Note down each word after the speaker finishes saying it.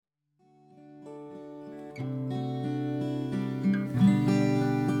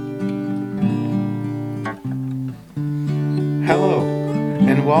Hello,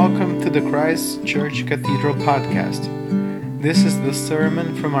 and welcome to the Christ Church Cathedral podcast. This is the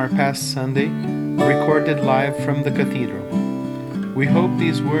sermon from our past Sunday, recorded live from the cathedral. We hope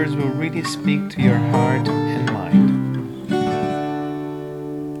these words will really speak to your heart and mind.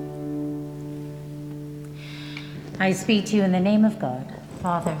 I speak to you in the name of God,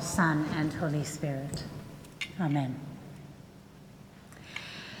 Father, Son, and Holy Spirit. Amen.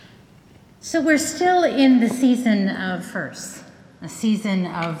 So we're still in the season of firsts, a season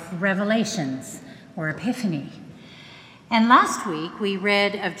of revelations or Epiphany. And last week we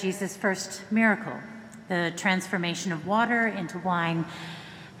read of Jesus' first miracle, the transformation of water into wine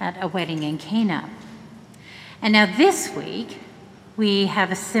at a wedding in Cana. And now this week we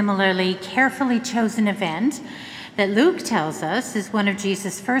have a similarly carefully chosen event that Luke tells us is one of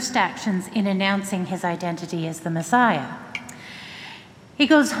Jesus' first actions in announcing his identity as the Messiah. He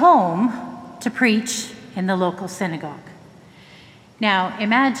goes home to preach in the local synagogue. Now,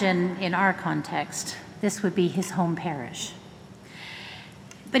 imagine in our context, this would be his home parish.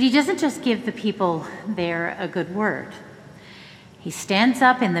 But he doesn't just give the people there a good word. He stands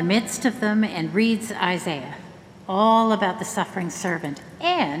up in the midst of them and reads Isaiah, all about the suffering servant.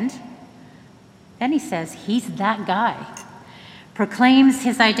 And then he says he's that guy, proclaims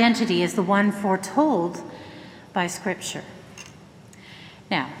his identity as the one foretold by Scripture.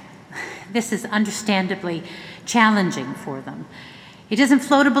 Now, this is understandably challenging for them. He doesn't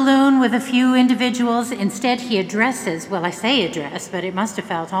float a balloon with a few individuals. Instead, he addresses, well, I say address, but it must have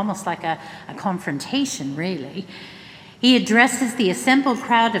felt almost like a confrontation, really. He addresses the assembled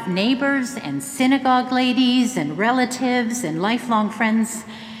crowd of neighbors and synagogue ladies and relatives and lifelong friends,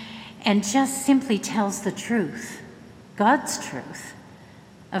 and just simply tells the truth, God's truth,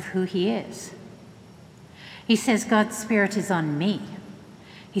 of who he is. He says, God's Spirit is on me.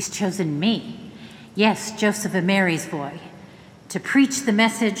 He's chosen me, yes, Joseph and Mary's boy, to preach the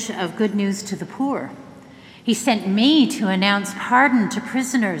message of good news to the poor. He sent me to announce pardon to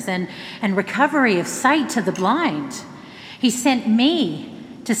prisoners and recovery of sight to the blind. He sent me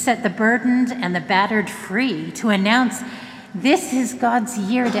to set the burdened and the battered free, to announce this is God's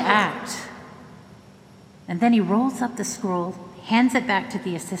year to act. And then he rolls up the scroll, hands it back to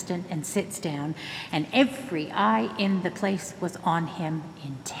the assistant, and sits down, and every eye in the place was on him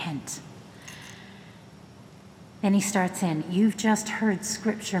intent. Then he starts in, you've just heard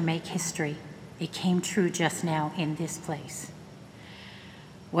Scripture make history. It came true just now in this place.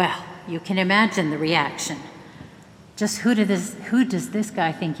 Well, you can imagine the reaction. Just who does this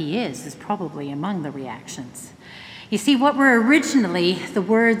guy think he is probably among the reactions. You see, what were originally the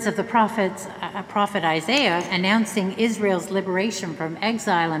words of the prophet Isaiah announcing Israel's liberation from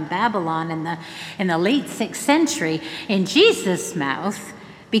exile in Babylon in the late 6th century, in Jesus' mouth,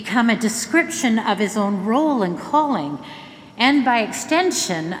 become a description of his own role and calling, and by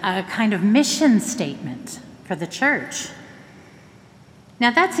extension, a kind of mission statement for the church. Now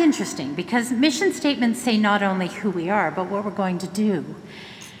that's interesting because mission statements say not only who we are, but what we're going to do.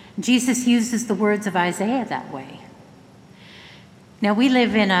 Jesus uses the words of Isaiah that way. Now, we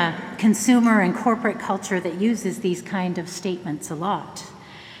live in a consumer and corporate culture that uses these kind of statements a lot.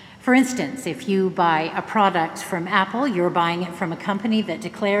 For instance, if you buy a product from Apple, you're buying it from a company that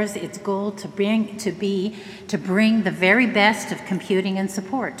declares its goal to bring the very best of computing and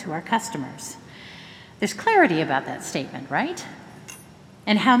support to our customers. There's clarity about that statement, right?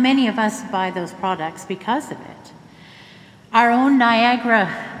 And how many of us buy those products because of it? Our own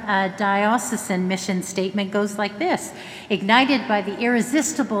Niagara diocesan mission statement goes like this: ignited by the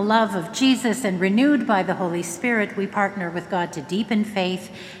irresistible love of Jesus and renewed by the Holy Spirit, we partner with God to deepen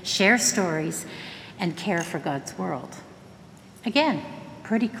faith, share stories, and care for God's world. Again,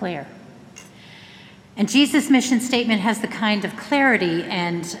 pretty clear. And Jesus' mission statement has the kind of clarity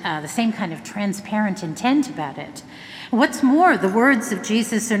and the same kind of transparent intent about it. What's more, the words of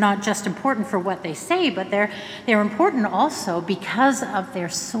Jesus are not just important for what they say, but they're important also because of their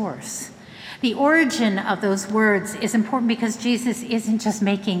source. The origin of those words is important because Jesus isn't just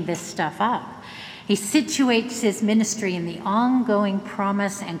making this stuff up. He situates his ministry in the ongoing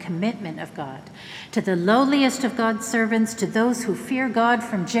promise and commitment of God to the lowliest of God's servants, to those who fear God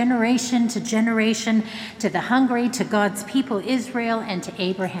from generation to generation, to the hungry, to God's people Israel, and to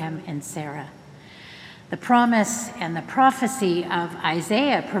Abraham and Sarah. The promise and the prophecy of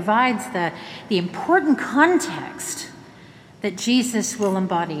Isaiah provides the important context that Jesus will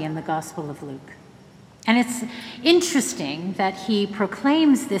embody in the Gospel of Luke. And it's interesting that he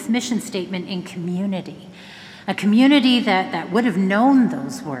proclaims this mission statement in community, a community that would have known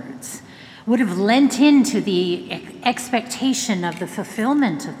those words, would have lent into the expectation of the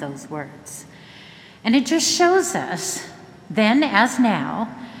fulfillment of those words. And it just shows us, then as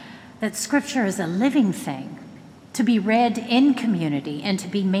now, that Scripture is a living thing to be read in community and to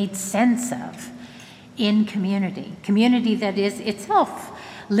be made sense of in community. Community that is itself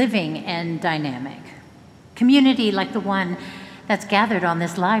living and dynamic. Community like the one that's gathered on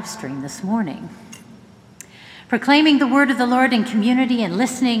this live stream this morning. Proclaiming the word of the Lord in community and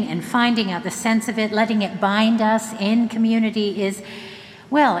listening and finding out the sense of it, letting it bind us in community is,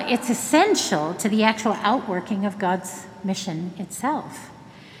 well, it's essential to the actual outworking of God's mission itself.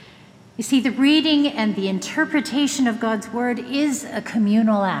 You see, the reading and the interpretation of God's word is a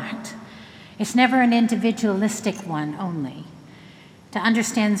communal act. It's never an individualistic one only. To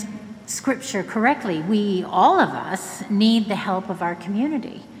understand Scripture correctly, we, all of us, need the help of our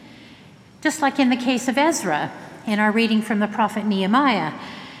community. Just like in the case of Ezra, in our reading from the prophet Nehemiah.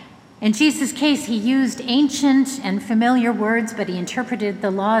 In Jesus' case, he used ancient and familiar words, but he interpreted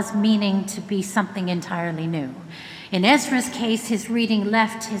the law's meaning to be something entirely new. In Ezra's case, his reading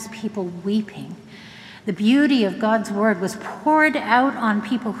left his people weeping. The beauty of God's word was poured out on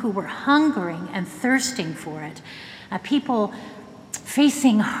people who were hungering and thirsting for it, people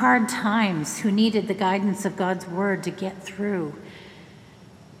facing hard times who needed the guidance of God's word to get through.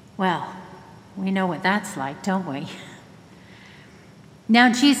 Well, we know what that's like, don't we?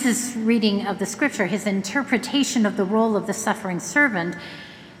 Now, Jesus' reading of the Scripture, his interpretation of the role of the suffering servant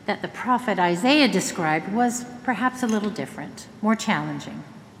that the prophet Isaiah described, was perhaps a little different, more challenging,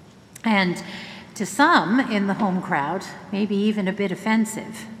 and to some in the home crowd, maybe even a bit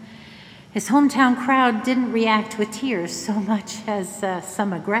offensive. His hometown crowd didn't react with tears so much as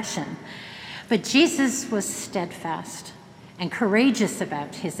some aggression, but Jesus was steadfast and courageous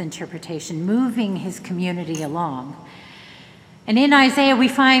about his interpretation, moving his community along. And in Isaiah, we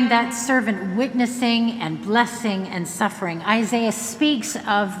find that servant witnessing and blessing and suffering. Isaiah speaks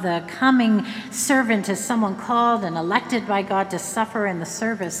of the coming servant as someone called and elected by God to suffer in the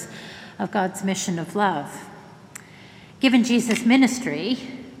service of God's mission of love. Given Jesus' ministry,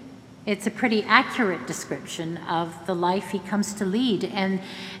 it's a pretty accurate description of the life he comes to lead and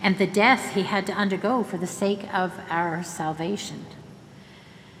the death he had to undergo for the sake of our salvation.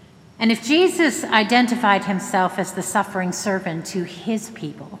 And if Jesus identified himself as the suffering servant to his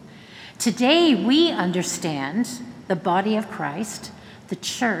people, today we understand the body of Christ, the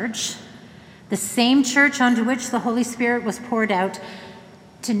church, the same church onto which the Holy Spirit was poured out,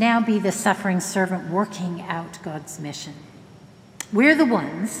 to now be the suffering servant working out God's mission. We're the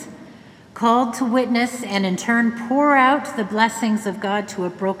ones called to witness and in turn pour out the blessings of God to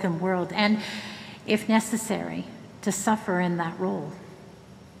a broken world, and, if necessary, to suffer in that role.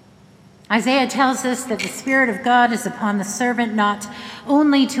 Isaiah tells us that the Spirit of God is upon the servant not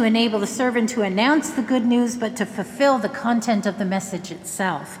only to enable the servant to announce the good news, but to fulfill the content of the message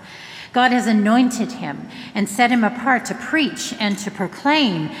itself. God has anointed him and set him apart to preach and to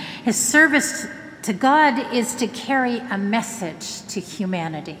proclaim. His service to God is to carry a message to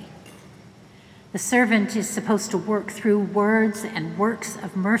humanity. The servant is supposed to work through words and works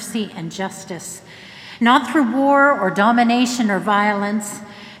of mercy and justice, not through war or domination or violence,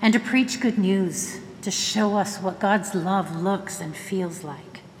 and to preach good news, to show us what God's love looks and feels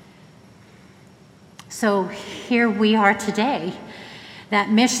like. So here we are today. That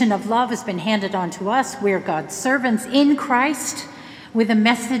mission of love has been handed on to us. We're God's servants in Christ with a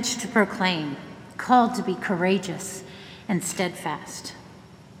message to proclaim, called to be courageous and steadfast.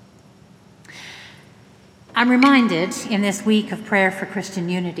 I'm reminded in this week of prayer for Christian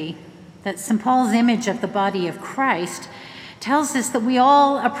unity that St. Paul's image of the body of Christ tells us that we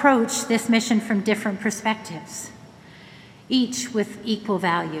all approach this mission from different perspectives, each with equal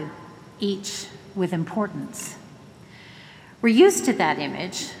value, each with importance. We're used to that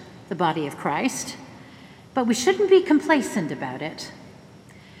image, the body of Christ, but we shouldn't be complacent about it.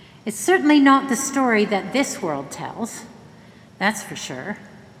 It's certainly not the story that this world tells, that's for sure.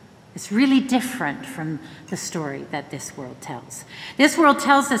 It's really different from the story that this world tells. This world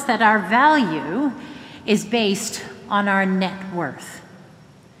tells us that our value is based on our net worth.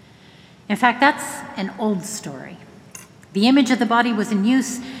 In fact, that's an old story. The image of the body was in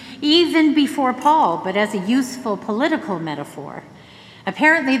use even before Paul, but as a useful political metaphor.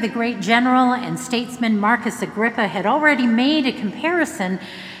 Apparently, the great general and statesman Marcus Agrippa had already made a comparison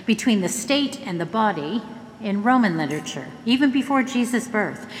between the state and the body in Roman literature, even before Jesus'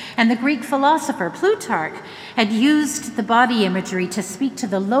 birth. And the Greek philosopher Plutarch had used the body imagery to speak to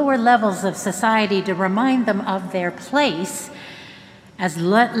the lower levels of society to remind them of their place as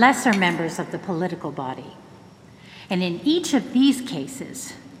lesser members of the political body. And in each of these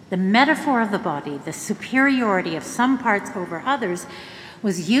cases, The metaphor of the body, the superiority of some parts over others,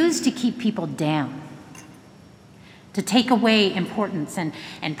 was used to keep people down, to take away importance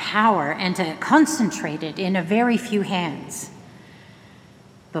and power, and to concentrate it in a very few hands.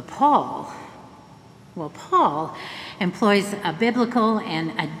 But Paul employs a biblical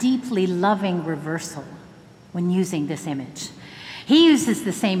and a deeply loving reversal when using this image. He uses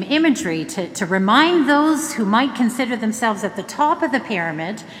the same imagery to remind those who might consider themselves at the top of the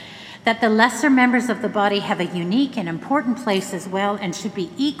pyramid that the lesser members of the body have a unique and important place as well and should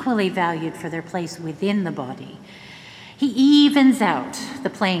be equally valued for their place within the body. He evens out the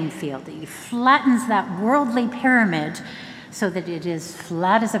playing field. He flattens that worldly pyramid so that it is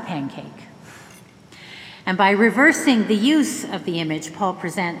flat as a pancake. And by reversing the use of the image, Paul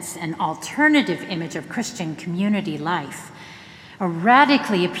presents an alternative image of Christian community life, a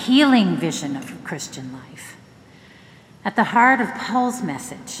radically appealing vision of Christian life. At the heart of Paul's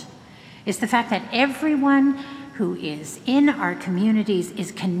message is the fact that everyone who is in our communities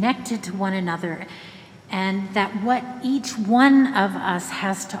is connected to one another, and that what each one of us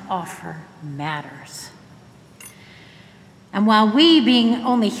has to offer matters. And while we, being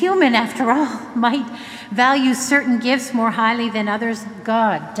only human after all, might value certain gifts more highly than others,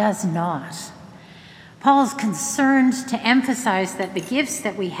 God does not. Paul's concerned to emphasize that the gifts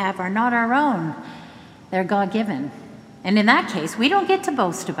that we have are not our own, they're God-given. And in that case, we don't get to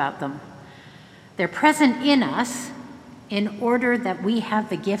boast about them. They're present in us in order that we have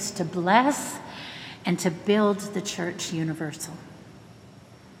the gifts to bless and to build the church universal.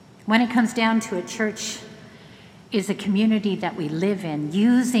 When it comes down to it, church is a community that we live in,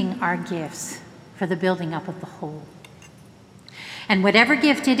 using our gifts for the building up of the whole. And whatever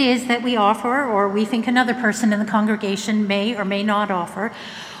gift it is that we offer, or we think another person in the congregation may or may not offer,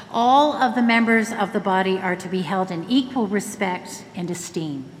 all of the members of the body are to be held in equal respect and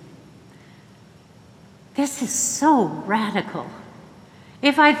esteem. This is so radical.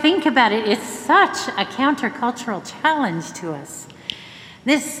 If I think about it, it's such a countercultural challenge to us.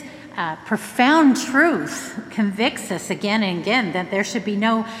 This profound truth convicts us again and again that there should be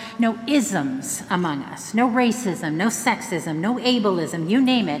no isms among us, no racism, no sexism, no ableism, you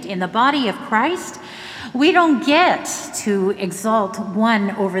name it. In the body of Christ, we don't get to exalt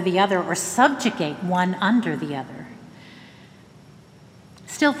one over the other or subjugate one under the other.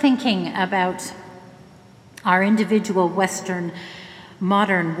 Still thinking about our individual Western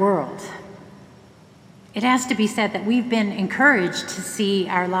modern world, it has to be said that we've been encouraged to see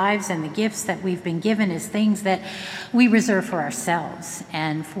our lives and the gifts that we've been given as things that we reserve for ourselves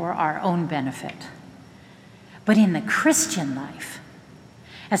and for our own benefit. But in the Christian life,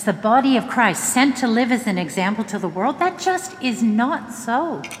 as the body of Christ sent to live as an example to the world, that just is not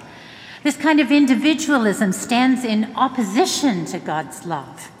so. This kind of individualism stands in opposition to God's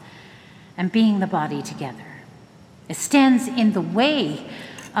love and being the body together. It stands in the way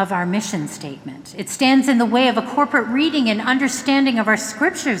of our mission statement. It stands in the way of a corporate reading and understanding of our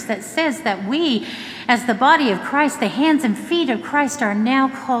scriptures that says that we, as the body of Christ, the hands and feet of Christ, are now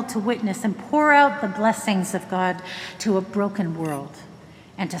called to witness and pour out the blessings of God to a broken world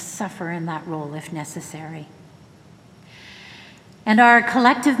and to suffer in that role if necessary. And our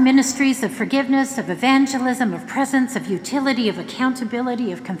collective ministries of forgiveness, of evangelism, of presence, of utility, of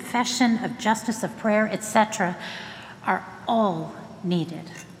accountability, of confession, of justice, of prayer, etc., are all needed.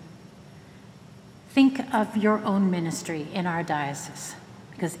 Think of your own ministry in our diocese,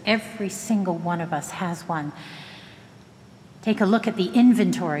 because every single one of us has one. Take a look at the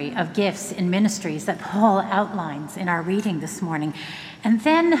inventory of gifts and ministries that Paul outlines in our reading this morning, and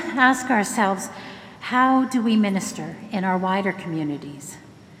then ask ourselves, how do we minister in our wider communities?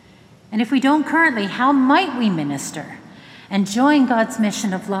 And if we don't currently, how might we minister and join God's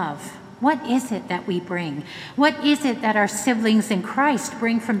mission of love? What is it that we bring? What is it that our siblings in Christ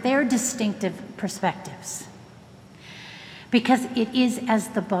bring from their distinctive perspectives? Because it is as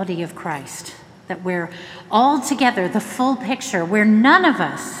the body of Christ that we're all together, the full picture, where none of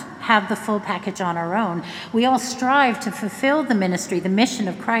us have the full package on our own. We all strive to fulfill the ministry, the mission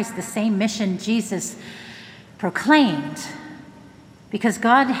of Christ, the same mission Jesus proclaimed, because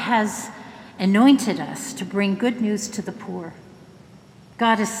God has anointed us to bring good news to the poor.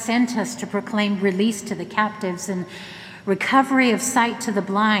 God has sent us to proclaim release to the captives and recovery of sight to the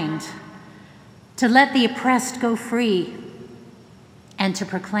blind, to let the oppressed go free, and to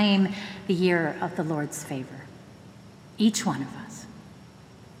proclaim the year of the Lord's favor. Each one of us.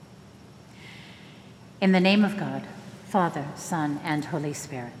 In the name of God, Father, Son, and Holy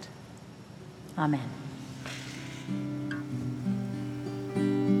Spirit. Amen.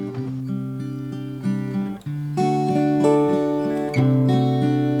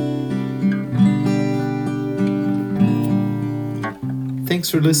 Thanks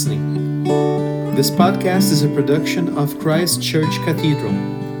for listening. This podcast is a production of Christ Church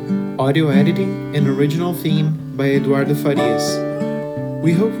Cathedral. Audio editing and original theme by Eduardo Farias.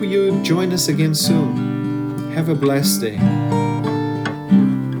 We hope you join us again soon. Have a blessed day.